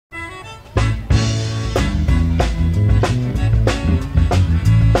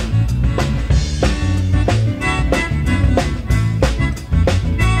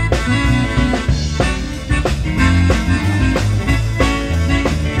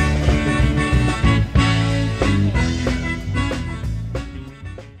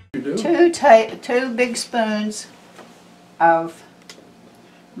2 big spoons of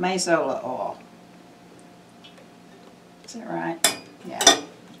mazola oil. Is that right? Yeah.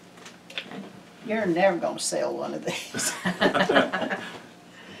 You're never going to sell one of these.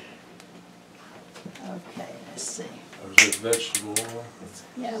 Okay, let's see. Is it vegetable oil?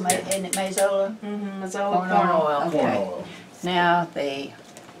 Yeah, isn't it mazola? Mm-hmm, mazola corn oil. Okay. Corn oil. Now the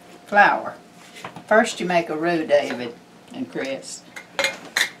flour. First you make a roux, David and Chris.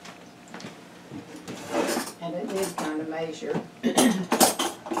 And I did kind of measure.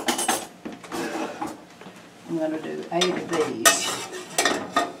 I'm going to do 8 of these.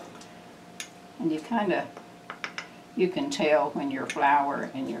 And you can tell when your flour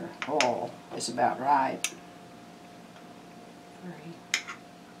and your oil is about right. 3,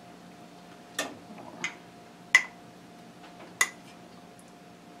 4,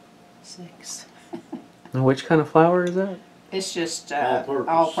 6. And which kind of flour is that? It's just All-purpose.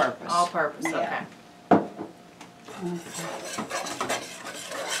 all-purpose. All-purpose, Yeah. okay.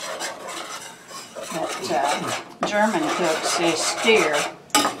 That German cook says steer,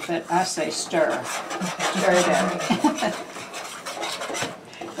 but I say stir. Stir it up.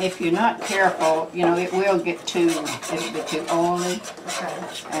 If you're not careful, you know, it will get it'll be too oily.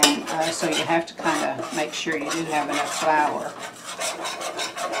 Okay. And so you have to kind of make sure you do have enough flour.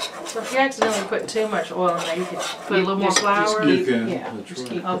 So if you accidentally put too much oil in there, you can put a little more Just flour? You can, Yeah, that's just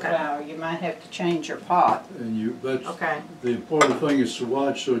right. keep the Okay. flour. You might have to change your pot. And that's, Okay. the important thing is to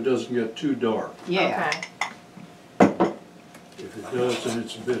watch so it doesn't get too dark. Yeah. Okay. If it does, then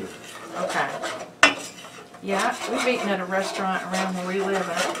it's bitter. Okay. Yeah, we've eaten at a restaurant around where we live,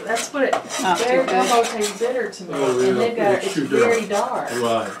 and that's what Not too their good. gumbo tastes bitter to me. Oh, yeah, And they've got, it's it's too very dark.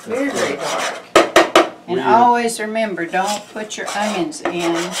 Right. Very, very dark. And We- always remember, don't put your onions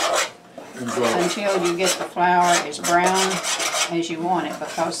in And dark. until you get the flour as brown as you want it,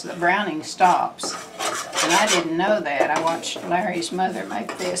 because the browning stops. And I didn't know that. I watched Larry's mother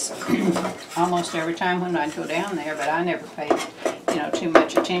make this almost every time when I'd go down there, but I never paid, you know, too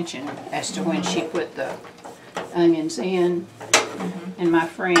much attention as to when she put the onions in. And my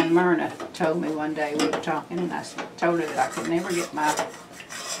friend Myrna told me one day, we were talking, and I told her that I could never get my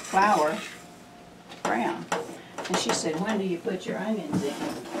flour brown. And she said, when do you put your onions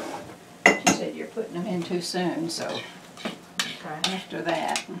in? She said, you're putting them in too soon, so Okay. after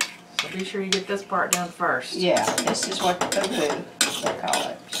that. So be sure you get this part done first. Yeah, this is what the roux, they call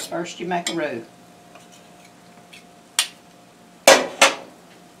it. First you make a roux.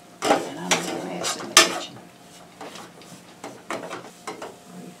 And I'm a mess in the kitchen.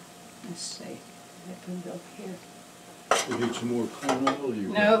 Let's see, that can go here. You need some more corn oil? You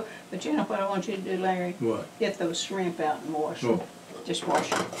No, but you know what I want you to do, Larry? What? Get those shrimp out and wash them. Oh, Just wash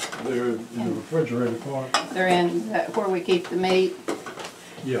them. they're in the refrigerator part? They're in where we keep the meat.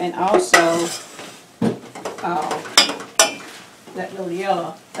 Yeah. And also, that little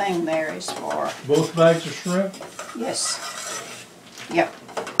yellow thing there is for, Both bags of shrimp? yes, yep.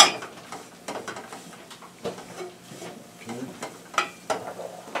 Okay.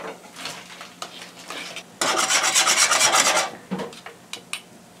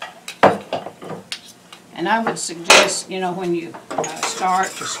 And I would suggest, you know, when you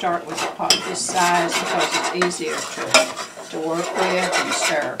start with a pot this size, because it's easier to work with and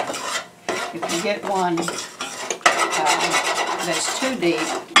stir. If you get one that's too deep,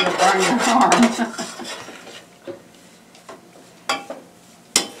 you'll burn your arm.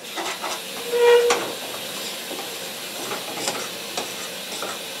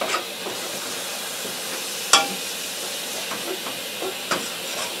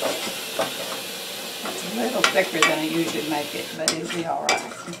 It's a little thicker than I usually make it, but it'll be all right.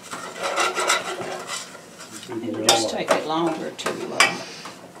 It'll just take it longer to I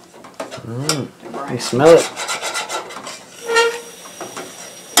brown. smell it.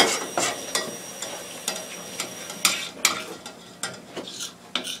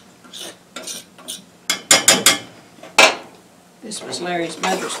 This was Larry's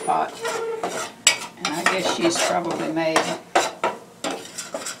mother's pot, and I guess she's probably made,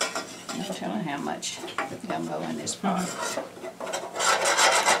 no telling how much gumbo in this pot.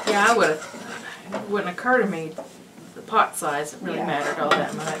 Yeah, it wouldn't occur to me the pot size really Yeah. mattered all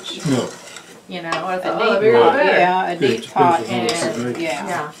that much. No. You know, I A thought, deep oh, very pot, good. yeah, a It deep depends pot on how it's is, made. yeah.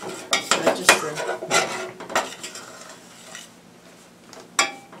 Yeah. But just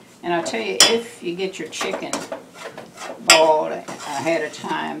And I'll tell you, if you get your chicken boiled ahead of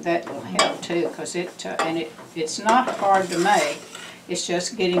time, that will help too, because it's not hard to make. It's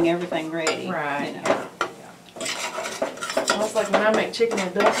just getting everything ready. Right. You know. well, It's like when I make chicken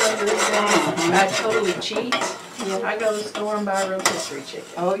and dumplings or anything, I totally cheat. I go to the store and buy rotisserie chicken.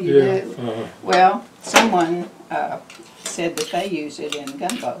 Oh, you Yeah. do? Well, someone said that they use it in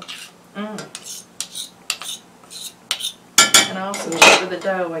gumbo. And I also cheat with the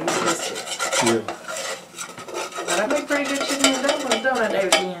dough, I use biscuits. Yeah. But I make pretty good chicken and dumplings, don't I,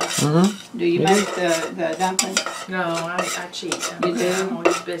 David? Mm-hmm. Do you make the dumplings? No, I cheat. You do? I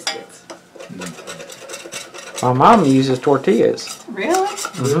use biscuits. My mom uses tortillas. Really?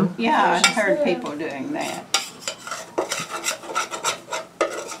 Mm-hmm. Yeah, I've heard people doing that.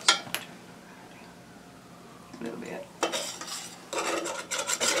 A little bit.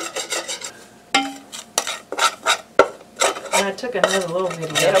 And I took another little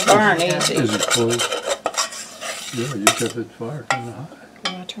video. It'll burn easy. Is it closed? Yeah, you got that fire kind of hot.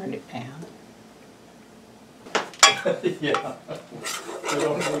 And I turned it down. Yeah. They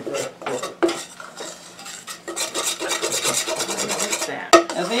don't need that. What's that?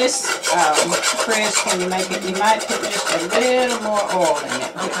 Now this, Chris, when you make it, you might put just a little more oil in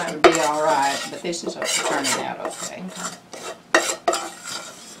it, which Okay. would be all right, but this is turning out okay.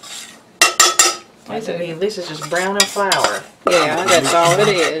 This is just brown and flour. Yeah, that's all it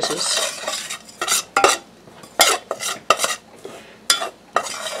is.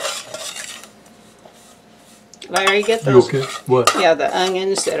 Larry, get You those. okay? What? Yeah, the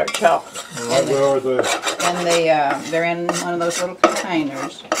onions that are chopped. And Where are they? they're in one of those little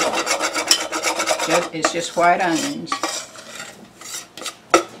containers. It's just white onions.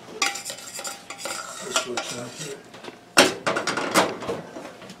 This looks like it.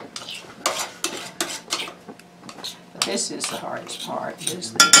 But this is the hardest part.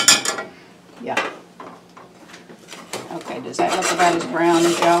 Is the, yeah. Okay, does that look about as brown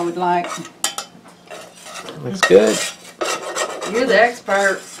as y'all would like? Looks good. You're the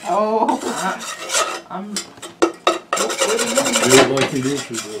expert. Oh, I'm. Do it like you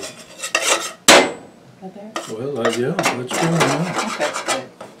usually do. right there. Well, yeah, that's good enough. That's good.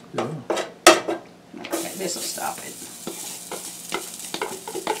 Yeah. Okay, this will stop it.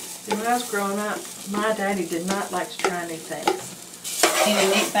 See, when I was growing up, my daddy did not like to try new things.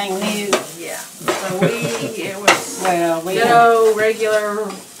 Anything new? Yeah. So it was Well, we good old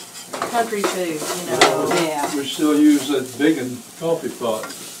regular country food, you know. yeah. We still use that big coffee pot,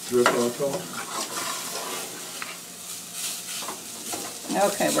 drip our coffee.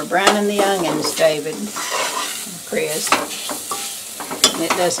 Okay, we're browning the onions, David, Chris. And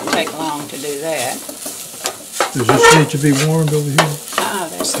it doesn't take long to do that. Does this need to be warmed over here? Ah,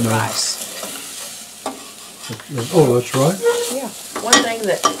 that's the No. rice. Oh, that's right. Yeah. One thing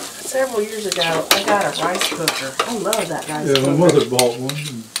that several years ago, I got a rice cooker. I love that rice Yeah, cooker. my mother bought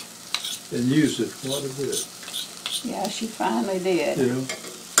one and used it quite a bit. Yeah, she finally did. You know?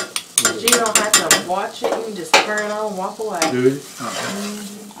 You don't have to watch it, you can just turn it on and walk away. Do you?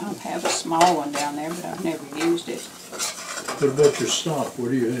 I don't have a small one down there, but I've never used it. What about your stock? Where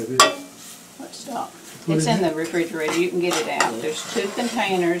do you have it? What stock? Put It's it in the refrigerator. You can get it out. There's 2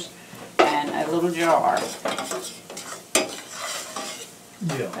 containers and a little jar.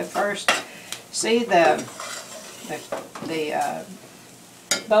 Yeah. At first, see the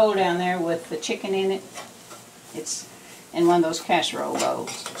bowl down there with the chicken in it? It's in one of those casserole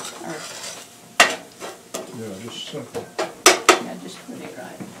bowls. Or, Yeah, just simple. yeah, just put it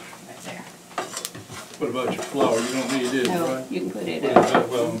right there. What about your flour? You don't need it, No, right? you can put it Put it up. back,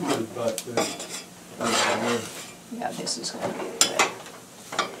 well, put it back there. Yeah, this is going to be good.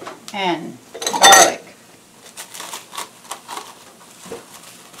 And garlic.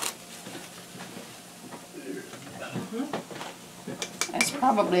 That's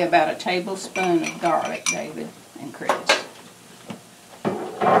probably about a tablespoon of garlic, David and Chris.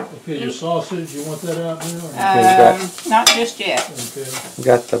 Okay, your sausage, you want that out now? Not just yet. Okay. We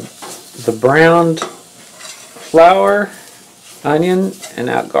got the browned flour, onion, and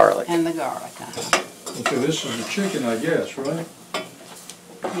out garlic. And the garlic. Okay, this is the chicken, I guess, right?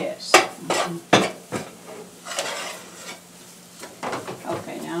 Yes.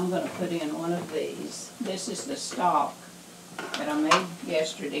 Okay, now I'm going to put in one of these. This is the stock that I made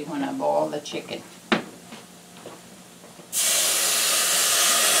yesterday when I boiled the chicken.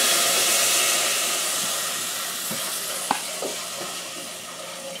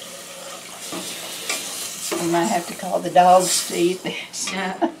 I might have to call the dogs to eat this.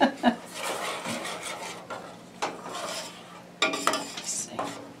 Yeah. Let's see.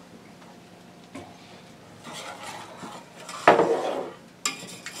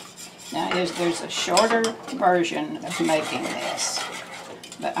 Now there's a shorter version of making this,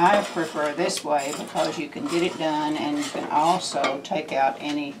 but I prefer this way because you can get it done and you can also take out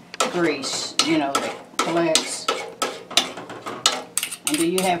any grease, you know, that collects And do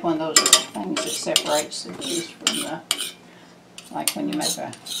you have one of those things that separates the juice from the, like when you make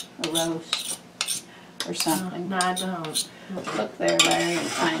a roast or something? No, I don't. Look there, Larry, and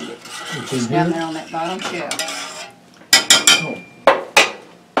find it. It's It's in down here? there on that bottom shelf. Oh,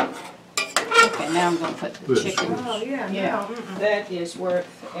 Okay, now I'm gonna put the This. chicken. Oh, yeah, Yeah, no. Mm-mm. that is worth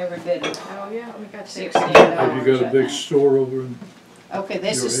every bit of Oh, yeah, we got $16. 16. have you got a I big think. store over in, Okay,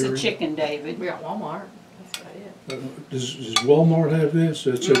 this Your is the area? chicken, David. We got Walmart. That's about it. does Walmart have this?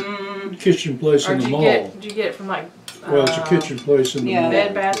 It's a Mm, kitchen place Or in did the you mall. did you get it from like? Well, it's a kitchen place in the yeah, mall.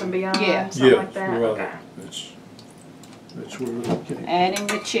 Bed Bath and Beyond, Yeah. something Yeah, like that. right. Okay. That's where it came. adding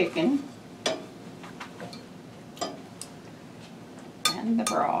the chicken. And the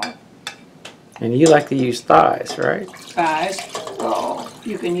broth. And you like to use thighs, right? Guys,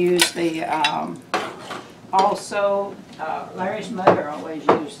 you can use the, also, Larry's mother always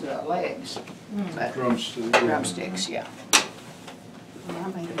used the legs, but Drumstick. drumsticks, yeah. I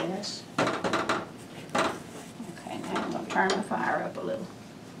made a mess. Okay, now I'm gonna turn the fire up a little.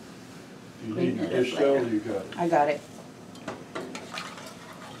 You need your dish towel, you got it. I got it.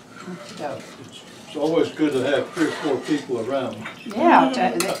 Let's go. It's always good to have 3 or 4 people around. Yeah, I'll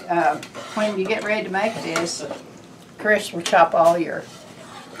tell you, when you get ready to make this, Chris will chop all your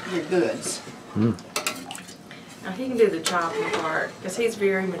goods. Now he can do the chopping part because he's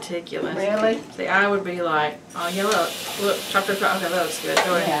very meticulous. Really? See, I would be like, oh yeah, look, chop. Okay, that looks good.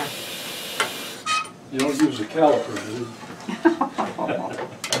 Go ahead. Yeah. You don't use a caliper, do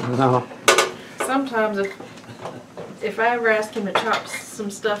you? No. Sometimes if I ever ask him to chop some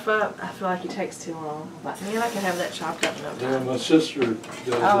stuff up, I feel like he takes too long. I'm like, man, I can have that chopped up in no Yeah, time. my sister does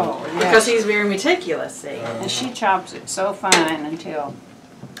it. Oh, Because yeah. he's very meticulous, see. And she chops it so fine until,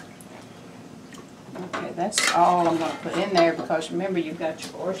 okay, that's all I'm gonna put in there because remember you've got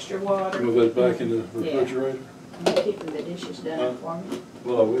your oyster water. Move that back in the refrigerator? I'm keeping the dishes done for me.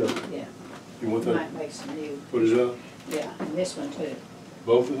 Well, I will. Yeah. You want that, Might make some new. put it up? Yeah, and this one too.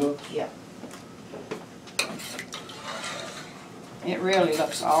 Both of those? Yeah. It really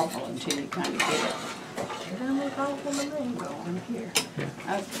looks awful until you kind of get it It doesn't look awful to me. going here.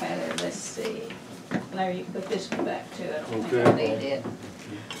 Okay, let's see. Larry, you can put this one back too. I don't think I Okay. need it.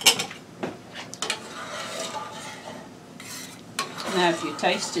 Now, if you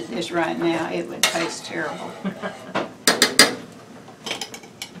tasted this right now, it would taste terrible.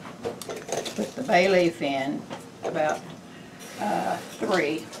 Put the bay leaf in, about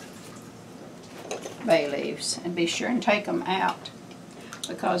 3 bay leaves, and be sure and take them out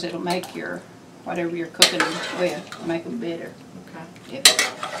because it'll make your, whatever you're cooking with, make them bitter Okay.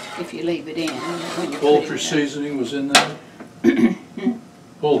 if you leave it in. When you're Poultry putting it seasoning was in there?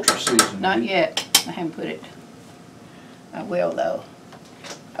 Poultry seasoning. in. Not yet, I haven't put it. I will though.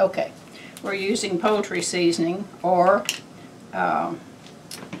 Okay, we're using poultry seasoning or, and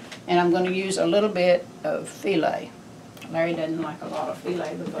I'm going to use a little bit of filet. Larry doesn't like a lot of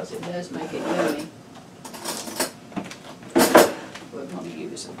filet because it does make it yummy. We're going to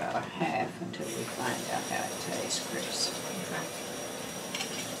use about a half until we find out how it tastes, Chris.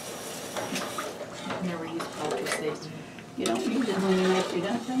 I've never used poultry seasoning. You don't use it when you make your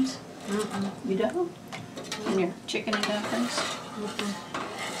dumplings? Mm-mm. You don't? In your chicken and dumplings?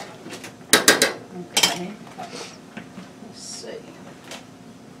 Okay. Let's see.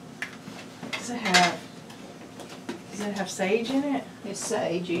 Does it have sage in it? It's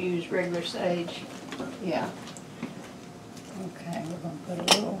sage, you use regular sage. Yeah. Okay, we're gonna put a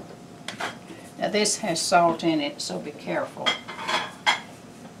little. Now this has salt in it, so be careful.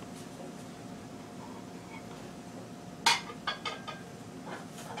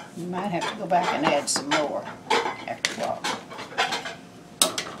 You might have to go back and add some more after a while.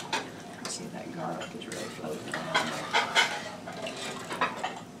 See, that garlic is really floating around there.